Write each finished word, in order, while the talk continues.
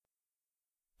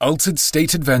Altered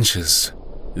State Adventures,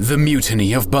 The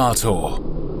Mutiny of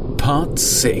Baator, Part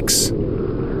 6.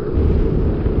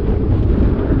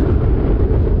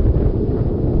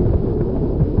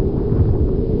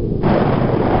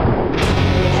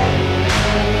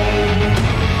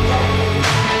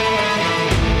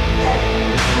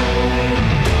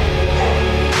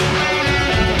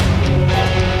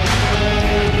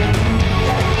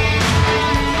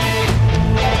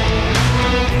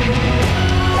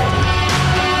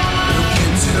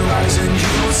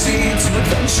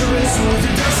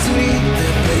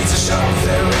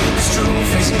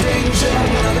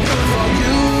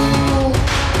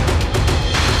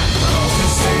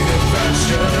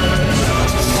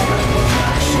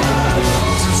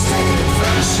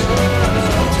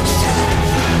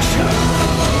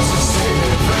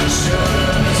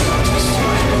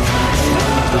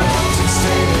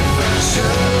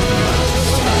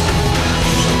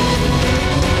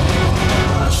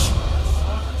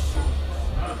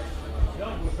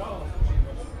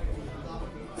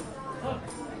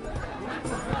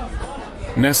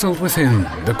 Nestled within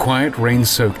the quiet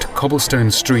rain-soaked cobblestone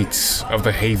streets of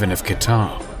the haven of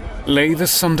Qatar lay the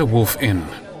Sunderwolf Inn,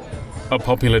 a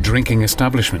popular drinking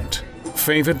establishment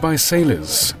favoured by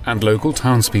sailors and local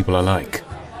townspeople alike.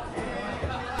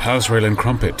 Parsrail and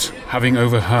Crumpet, having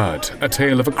overheard a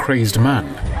tale of a crazed man,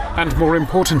 and more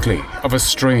importantly of a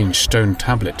strange stone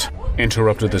tablet,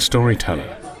 interrupted the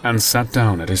storyteller and sat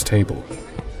down at his table.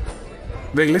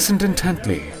 They listened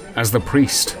intently as the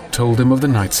priest told them of the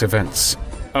night's events,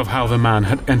 of how the man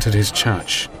had entered his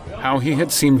church, how he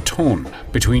had seemed torn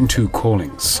between two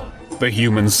callings. The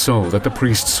human soul that the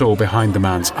priest saw behind the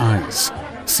man's eyes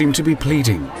seemed to be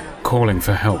pleading, calling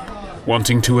for help,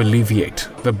 wanting to alleviate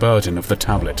the burden of the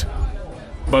tablet.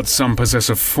 But some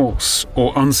possessive force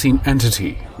or unseen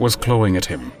entity was clawing at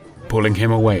him, pulling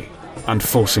him away and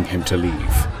forcing him to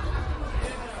leave.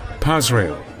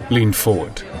 Parsrail leaned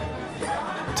forward.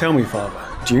 Tell me, Father,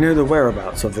 do you know the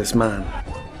whereabouts of this man?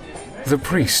 The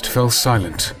priest fell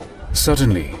silent.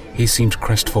 Suddenly, he seemed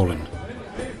crestfallen.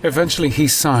 Eventually, he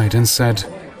sighed and said,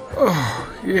 "Oh,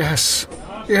 yes,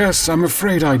 I'm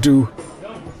afraid I do.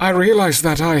 I realized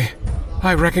that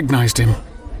I recognized him.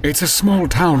 It's a small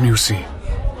town, you see."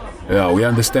 Yeah, we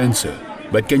understand, sir.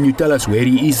 But can you tell us where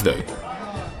he is, though?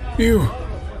 You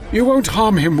won't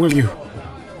harm him, will you?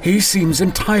 He seems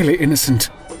entirely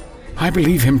innocent. I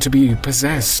believe him to be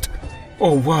possessed,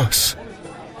 or worse.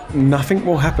 Nothing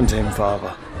will happen to him,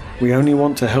 Father. We only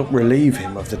want to help relieve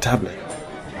him of the tablet.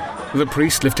 The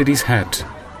priest lifted his head,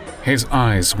 his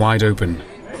eyes wide open.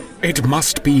 "It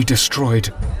must be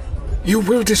destroyed. You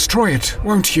will destroy it,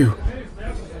 won't you?"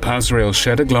 Parsrail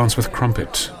shared a glance with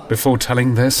Crumpet before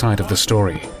telling their side of the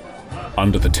story.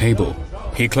 Under the table,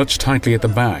 he clutched tightly at the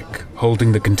bag,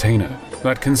 holding the container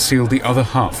that concealed the other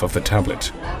half of the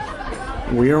tablet.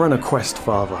 We are on a quest,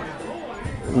 Father.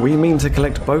 We mean to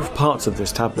collect both parts of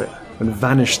this tablet and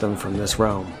vanish them from this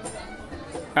realm.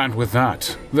 And with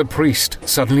that, the priest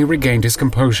suddenly regained his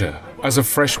composure as a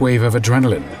fresh wave of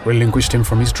adrenaline relinquished him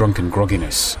from his drunken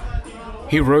grogginess.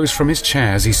 He rose from his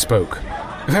chair as he spoke.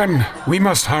 "Then we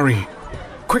must hurry.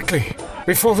 Quickly,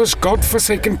 before this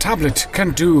god-forsaken tablet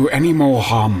can do any more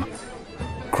harm."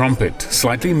 Crumpet,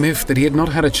 slightly miffed that he had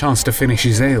not had a chance to finish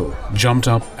his ale, jumped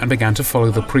up and began to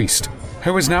follow the priest,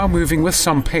 who was now moving with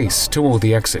some pace toward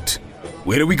the exit.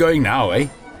 Where are we going now, eh?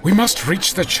 "We must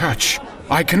reach the church.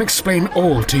 I can explain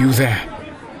all to you there."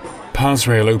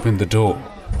 Parsrail opened the door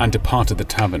and departed the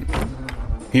tavern.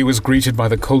 He was greeted by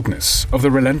the coldness of the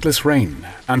relentless rain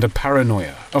and a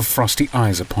paranoia of frosty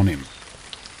eyes upon him.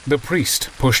 The priest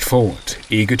pushed forward,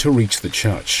 eager to reach the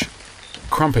church.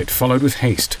 Crumpet followed with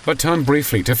haste, but turned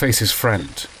briefly to face his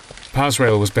friend.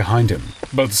 Parsrail was behind him,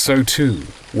 but so too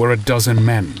were a dozen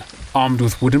men, armed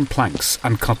with wooden planks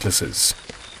and cutlasses.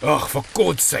 "Oh, for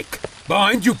God's sake!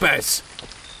 Behind you, Paz!"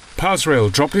 Parsrail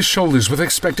dropped his shoulders with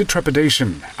expected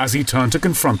trepidation as he turned to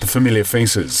confront the familiar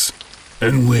faces.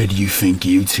 "And where do you think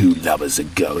you two lovers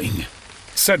are going?"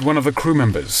 said one of the crew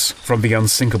members from the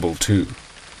Unsinkable 2.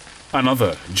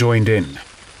 Another joined in.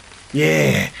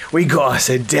 "Yeah, we got us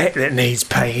a debt that needs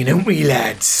paying, haven't we,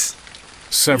 lads?"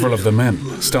 Several of the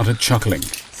men started chuckling.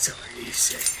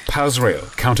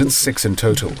 Parsrail counted 6 in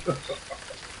total.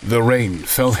 The rain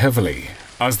fell heavily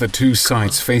as the two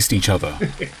sides faced each other.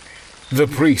 The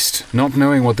priest, not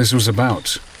knowing what this was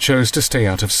about, chose to stay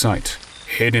out of sight,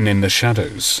 hidden in the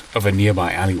shadows of a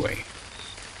nearby alleyway.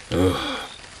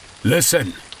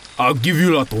 "Listen, I'll give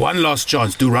you lot one last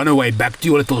chance to run away back to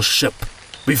your little ship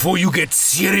before you get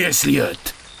seriously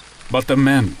hurt." But the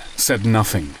men said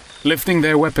nothing, lifting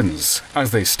their weapons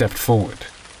as they stepped forward.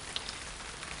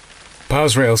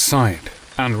 Parsrail sighed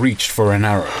and reached for an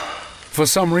arrow. For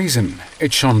some reason,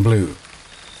 it shone blue.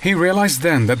 He realized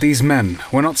then that these men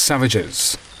were not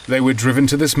savages. They were driven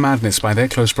to this madness by their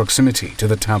close proximity to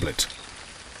the tablet.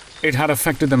 It had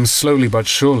affected them slowly but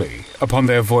surely upon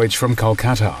their voyage from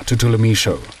Calcutta to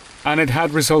Tulumisho, and it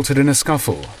had resulted in a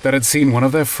scuffle that had seen one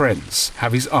of their friends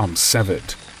have his arms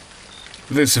severed.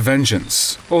 This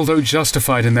vengeance, although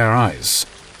justified in their eyes,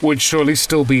 would surely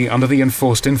still be under the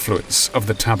enforced influence of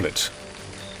the tablet.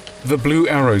 The blue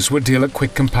arrows would deal a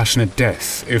quick, compassionate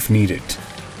death if needed.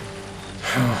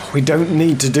 We don't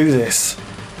need to do this,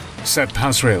 said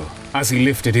Pazrael as he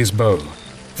lifted his bow,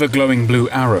 the glowing blue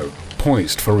arrow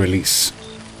poised for release.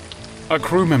 A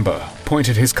crew member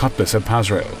pointed his cutlass at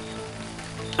Pazrael.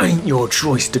 Ain't your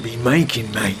choice to be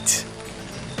making, mate.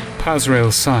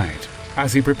 Pazrael sighed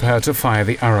as he prepared to fire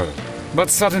the arrow,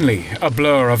 but suddenly a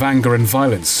blur of anger and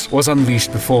violence was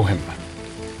unleashed before him.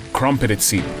 Crumpet, it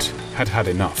seemed, had had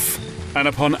enough, and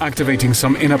upon activating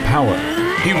some inner power,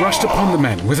 he rushed upon the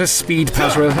men with a speed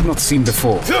Pazrael had not seen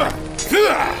before.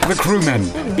 The crewmen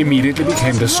immediately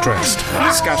became distressed,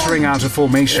 scattering out of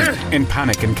formation in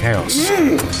panic and chaos.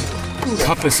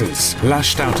 Cutlasses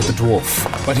lashed out at the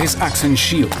dwarf, but his axe and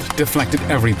shield deflected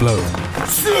every blow.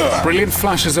 Brilliant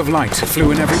flashes of light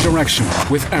flew in every direction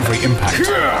with every impact.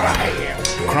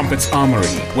 Crumpet's armory,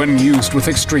 when used with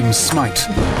extreme smite,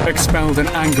 expelled an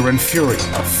anger and fury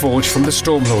forged from the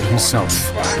Stormlord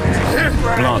himself.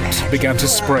 Blood began to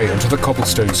spray onto the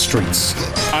cobblestone streets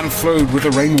and flowed with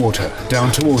the rainwater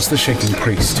down towards the shaking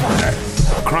priest.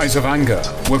 Cries of anger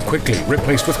were quickly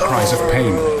replaced with cries of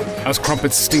pain as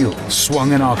Crumpet's steel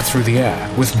swung and arced through the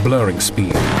air with blurring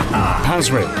speed.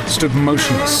 Pazrael stood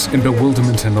motionless in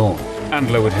bewilderment and awe and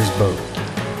lowered his bow.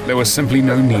 There was simply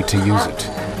no need to use it,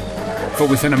 for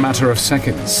within a matter of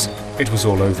seconds, it was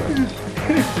all over.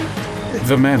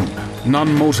 The men,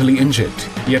 none mortally injured,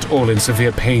 yet all in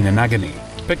severe pain and agony,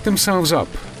 picked themselves up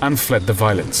and fled the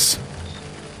violence.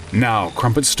 Now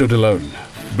Crumpet stood alone,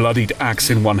 bloodied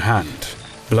axe in one hand,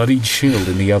 bloodied shield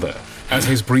in the other, as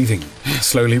his breathing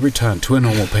slowly returned to a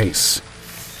normal pace.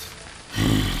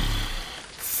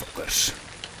 Focus.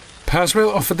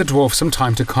 Pazrael offered the dwarf some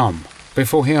time to calm,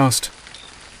 before he asked,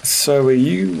 So are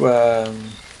you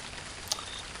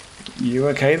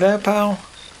okay there, pal?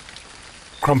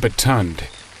 Crumpet turned.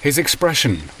 His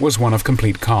expression was one of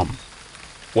complete calm,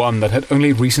 one that had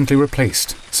only recently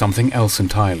replaced something else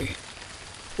entirely.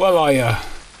 Well, I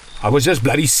was just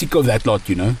bloody sick of that lot,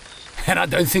 you know. And I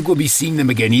don't think we'll be seeing them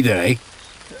again either, eh?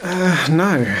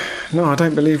 No, I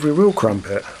don't believe we will,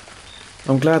 Crumpet.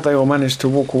 I'm glad they all managed to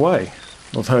walk away,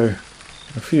 although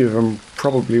a few of them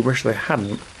probably wish they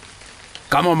hadn't.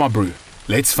 Come on, my brew.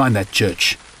 Let's find that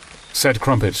church, said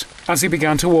Crumpet as he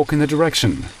began to walk in the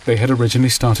direction they had originally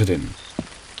started in.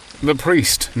 The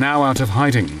priest, now out of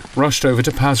hiding, rushed over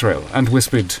to Pazrael and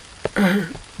whispered,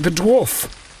 The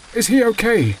dwarf! Is he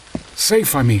okay?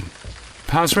 Safe, I mean.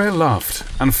 Pazrael laughed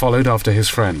and followed after his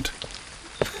friend.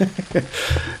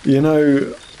 You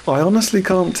know, I honestly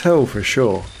can't tell for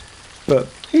sure, but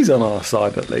he's on our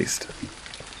side at least.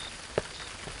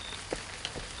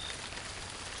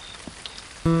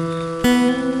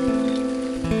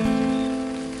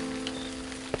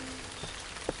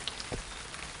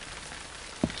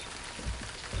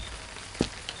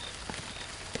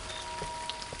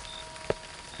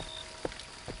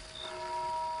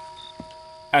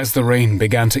 As the rain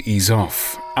began to ease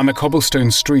off, and the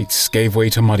cobblestone streets gave way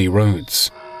to muddy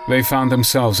roads, they found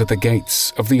themselves at the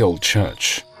gates of the old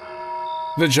church.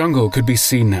 The jungle could be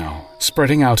seen now,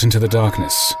 spreading out into the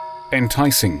darkness,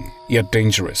 enticing yet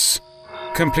dangerous,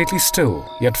 completely still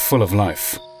yet full of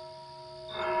life.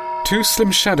 Two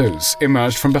slim shadows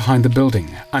emerged from behind the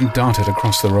building and darted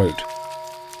across the road.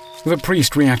 The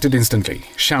priest reacted instantly,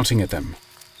 shouting at them.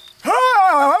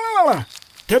 Ah!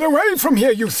 Get away from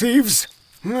here, you thieves!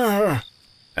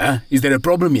 Is there a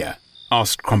problem here?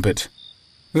 Asked Crumpet.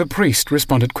 The priest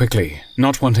responded quickly,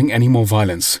 not wanting any more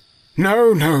violence.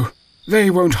 No, they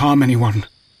won't harm anyone.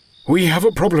 We have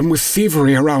a problem with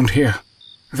thievery around here.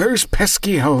 Those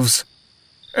pesky elves.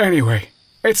 Anyway,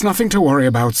 it's nothing to worry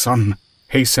about, son,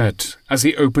 he said as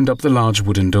he opened up the large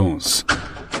wooden doors.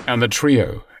 And the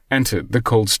trio entered the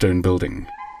cold stone building.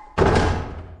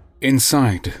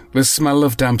 Inside, the smell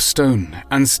of damp stone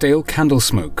and stale candle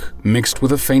smoke mixed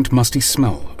with a faint musty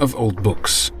smell of old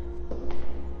books.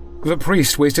 The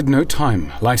priest wasted no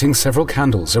time lighting several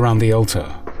candles around the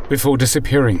altar before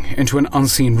disappearing into an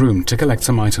unseen room to collect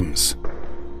some items.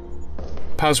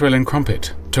 Pazrael and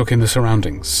Crumpet took in the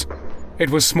surroundings.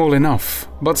 It was small enough,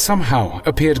 but somehow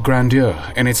appeared grandeur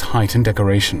in its height and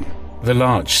decoration. The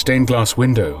large stained glass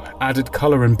window added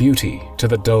color and beauty to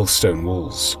the dull stone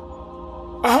walls.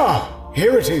 "Ah,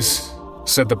 here it is,"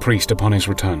 said the priest upon his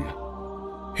return.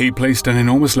 He placed an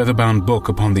enormous leather-bound book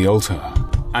upon the altar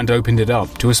and opened it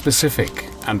up to a specific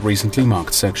and recently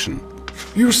marked section.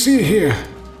 "You see here,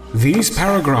 these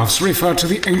paragraphs refer to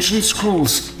the ancient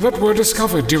scrolls that were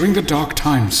discovered during the Dark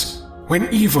Times, when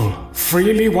evil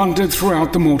freely wandered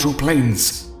throughout the mortal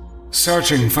planes,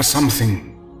 searching for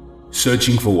something."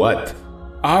 Searching for what?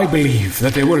 "I believe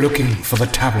that they were looking for the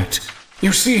tablet.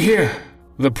 You see here."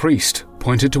 The priest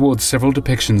pointed towards several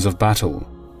depictions of battle,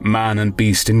 man and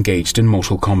beast engaged in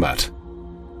mortal combat.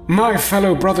 "My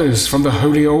fellow brothers from the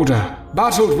Holy Order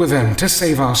battled with them to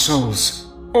save our souls,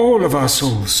 all of our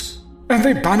souls, and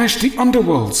they banished the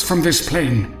underworlds from this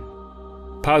plane."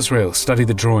 Pazrael studied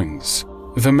the drawings.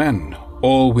 The men,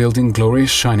 all wielding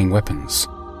glorious shining weapons,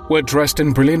 were dressed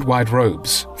in brilliant white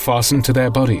robes fastened to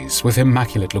their bodies with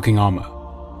immaculate-looking armor,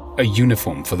 a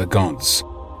uniform for the gods.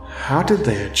 How did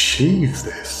they achieve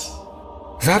this?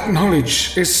 "That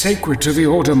knowledge is sacred to the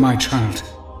Order, my child.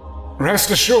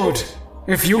 Rest assured,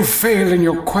 if you fail in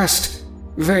your quest,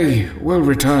 they will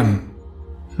return."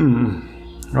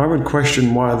 I would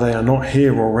question why they are not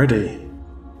here already.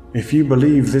 If you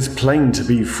believe this plane to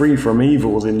be free from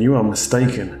evil, then you are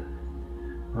mistaken.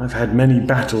 I've had many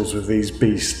battles with these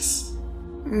beasts.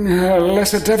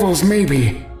 Lesser devils,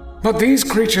 maybe, but these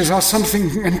creatures are something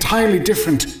entirely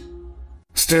different.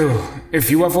 Still, if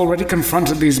you have already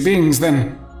confronted these beings,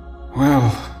 then,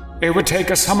 well, it would take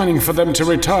a summoning for them to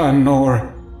return,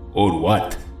 or... Or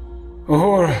what?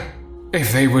 Or,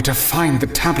 if they were to find the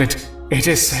tablet, it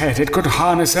is said it could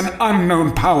harness an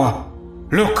unknown power.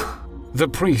 Look! The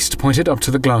priest pointed up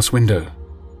to the glass window.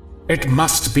 "It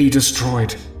must be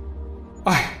destroyed.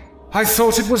 I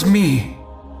thought it was me,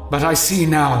 but I see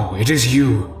now it is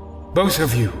you, both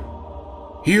of you.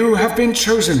 You have been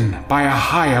chosen by a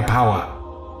higher power.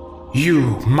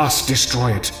 You must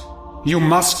destroy it. You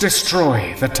must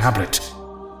destroy the tablet."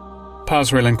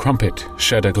 Pazrael and Crumpet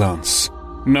shared a glance.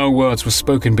 No words were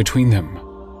spoken between them,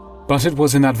 but it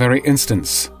was in that very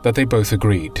instance that they both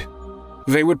agreed.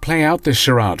 They would play out this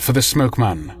charade for the Smoke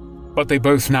Man, but they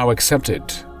both now accepted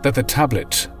that the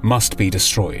tablet must be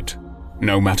destroyed,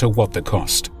 no matter what the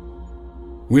cost.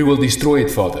 "We will destroy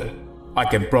it, Father. I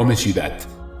can promise you that."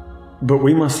 But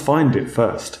we must find it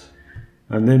first,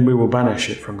 and then we will banish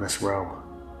it from this realm.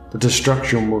 The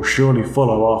destruction will surely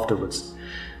follow afterwards.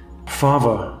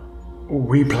 Father,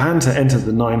 we plan to enter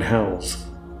the 9 hells.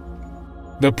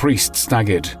 The priest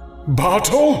staggered.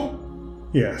 "Baator?"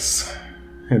 Yes,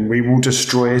 and we will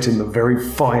destroy it in the very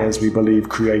fires we believe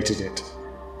created it.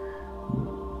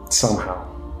 Somehow.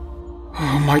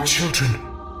 "Oh, my children,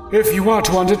 if you are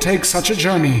to undertake such a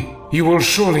journey, you will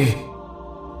surely...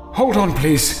 Hold on,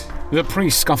 please." The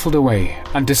priest scuffled away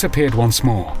and disappeared once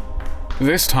more.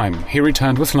 This time, he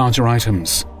returned with larger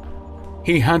items.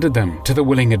 He handed them to the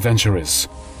willing adventurers.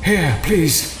 "Here,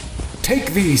 please,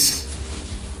 take these."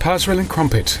 Pazrael and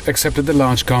Crumpet accepted the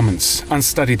large garments and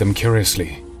studied them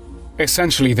curiously.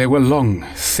 Essentially, they were long,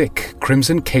 thick,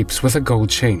 crimson capes with a gold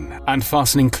chain and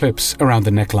fastening clips around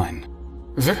the neckline.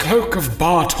 "The cloak of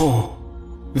Baator.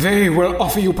 They will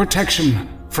offer you protection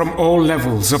from all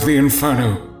levels of the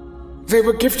Inferno. They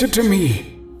were gifted to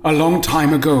me a long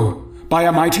time ago by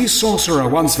a mighty sorcerer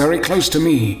once very close to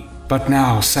me, but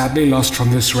now sadly lost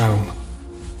from this realm."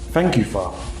 Thank you,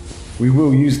 Father. We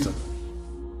will use them.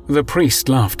 The priest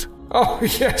laughed. "Oh,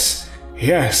 yes,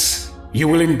 yes. You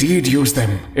will indeed use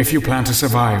them if you plan to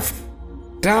survive.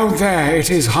 Down there it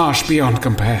is harsh beyond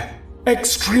compare.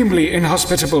 Extremely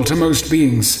inhospitable to most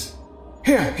beings.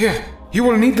 Here, you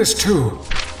will need this too.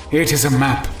 It is a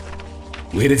map."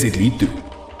 "Where does it lead to?"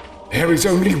 "There is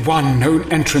only one known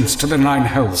entrance to the 9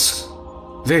 hells.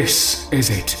 This is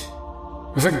it.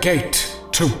 The gate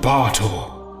to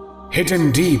Baator,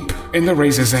 hidden deep in the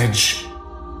Razor's Edge."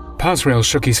 Pazrael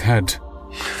shook his head.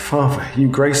 Father, you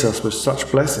grace us with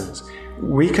such blessings.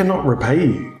 We cannot repay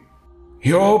you.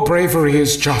 "Your bravery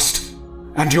is just,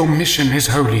 and your mission is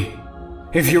holy.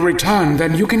 If you return,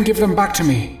 then you can give them back to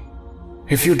me.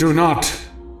 If you do not,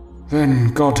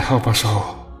 then God help us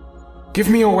all. Give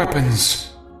me your weapons."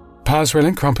 Pazrael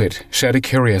and Crumpet shared a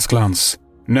curious glance,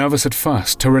 nervous at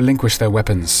first to relinquish their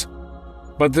weapons.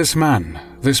 But this man,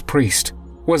 this priest,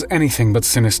 was anything but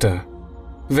sinister.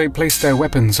 They placed their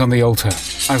weapons on the altar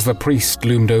as the priest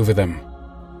loomed over them.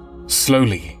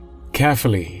 Slowly,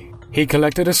 carefully, he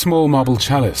collected a small marble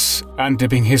chalice and,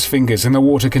 dipping his fingers in the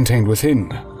water contained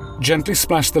within, gently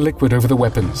splashed the liquid over the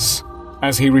weapons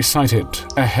as he recited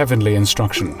a heavenly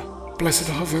instruction. "Blessed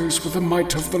are those with the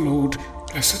might of the Lord.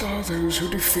 Blessed are those who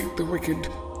defeat the wicked.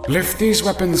 Lift these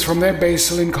weapons from their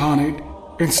basal incarnate.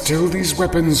 Instill these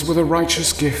weapons with a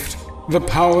righteous gift. The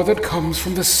power that comes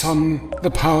from the sun, the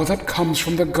power that comes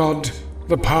from the god,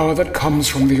 the power that comes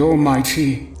from the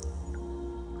Almighty.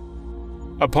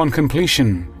 Upon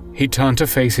completion, he turned to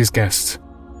face his guests.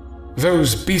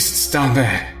 Those beasts down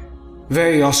there,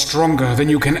 they are stronger than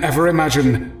you can ever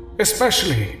imagine,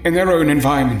 especially in their own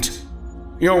environment.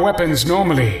 Your weapons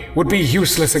normally would be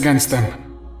useless against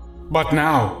them, but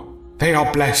now they are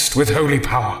blessed with holy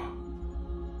power.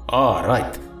 Ah,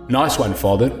 right. Nice one,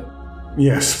 Father.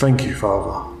 Yes, thank you,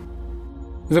 Father.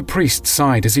 The priest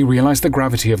sighed as he realized the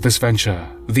gravity of this venture,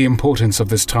 the importance of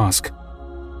this task.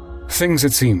 Things,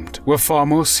 it seemed, were far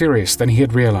more serious than he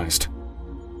had realized.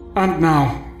 And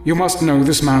now, you must know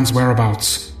this man's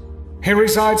whereabouts. He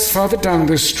resides further down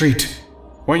this street.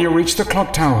 When you reach the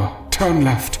clock tower, turn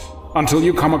left, until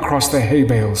you come across the hay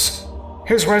bales.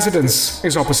 His residence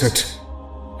is opposite.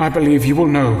 I believe you will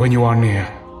know when you are near.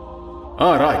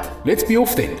 All right, let's be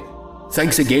off then.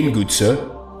 Thanks again, good sir,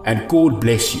 and God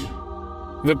bless you.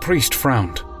 The priest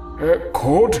frowned.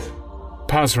 Cord?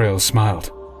 Pazrael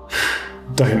smiled.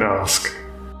 Don't ask.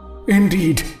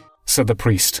 Indeed, said the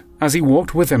priest, as he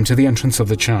walked with them to the entrance of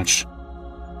the church.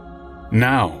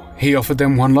 Now, he offered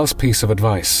them one last piece of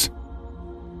advice.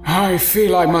 I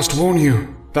feel I must warn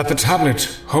you that the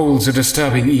tablet holds a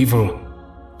disturbing evil.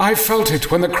 I felt it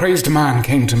when the crazed man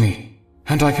came to me,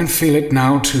 and I can feel it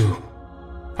now too.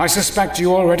 I suspect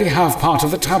you already have part of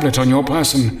the tablet on your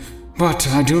person, but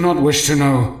I do not wish to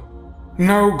know.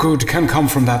 No good can come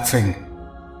from that thing.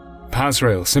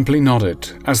 Pazrael simply nodded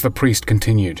as the priest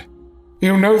continued.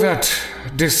 You know that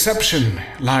deception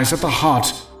lies at the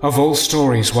heart of all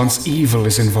stories once evil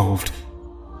is involved.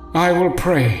 I will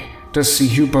pray to see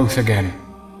you both again.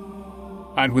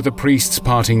 And with the priest's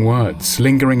parting words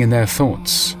lingering in their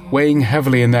thoughts, weighing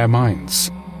heavily in their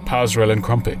minds, Pazrael and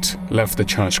Crumpet left the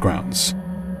church grounds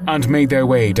and made their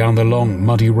way down the long,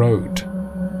 muddy road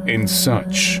in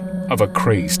search of a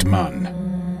crazed man.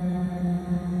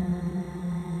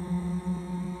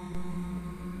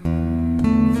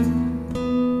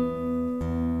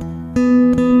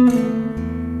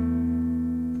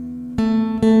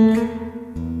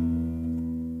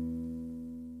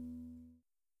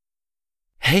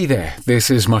 Hey there,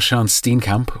 this is Marchand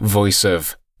Steenkamp, voice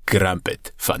of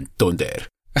Crumpet van Tonder,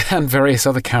 and various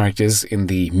other characters in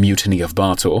the Mutiny of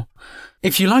Baator.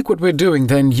 If you like what we're doing,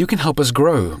 then you can help us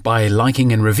grow by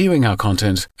liking and reviewing our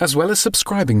content, as well as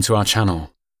subscribing to our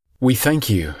channel. We thank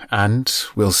you, and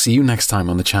we'll see you next time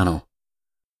on the channel.